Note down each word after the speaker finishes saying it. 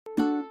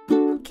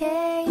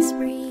case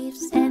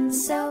briefs, and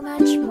so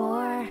much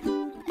more.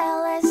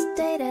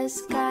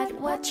 LSData's got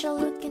what you're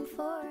looking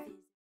for.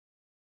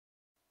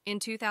 In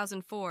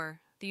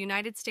 2004, the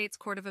United States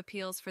Court of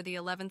Appeals for the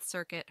 11th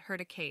Circuit heard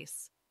a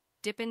case,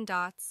 Dippin,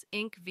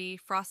 Inc. v.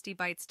 Frosty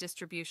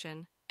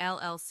Distribution,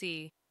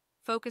 LLC,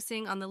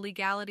 focusing on the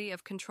legality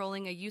of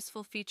controlling a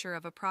useful feature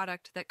of a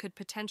product that could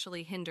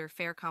potentially hinder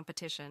fair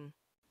competition.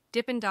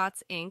 Dippin,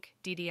 Inc.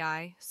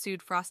 DDI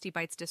sued Frosty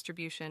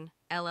Distribution,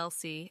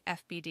 LLC,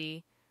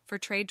 FBD, for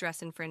trade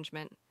dress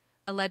infringement,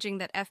 alleging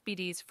that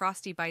FBD's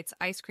Frosty Bites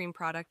ice cream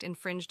product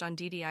infringed on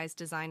DDI's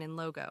design and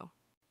logo.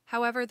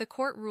 However, the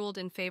court ruled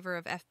in favor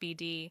of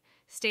FBD,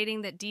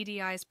 stating that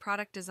DDI's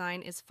product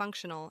design is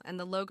functional and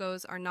the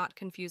logos are not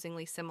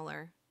confusingly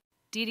similar.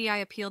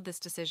 DDI appealed this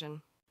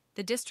decision.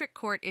 The district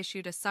court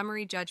issued a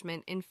summary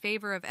judgment in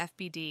favor of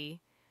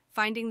FBD,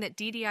 finding that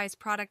DDI's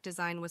product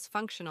design was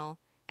functional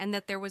and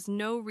that there was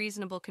no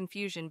reasonable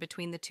confusion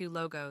between the two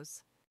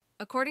logos.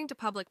 According to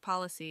public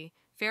policy,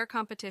 fair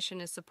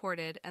competition is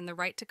supported and the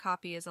right to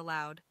copy is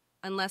allowed,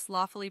 unless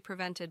lawfully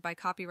prevented by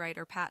copyright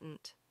or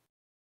patent.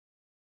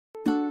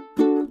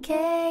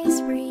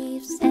 Case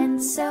briefs,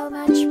 and so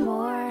much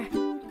more.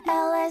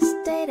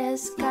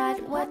 LSData's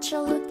got what you're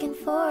looking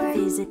for.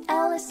 Visit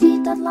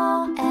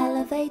LSD.law,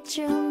 elevate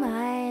your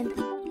mind.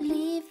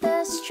 Leave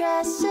the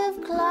stress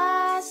of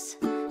class.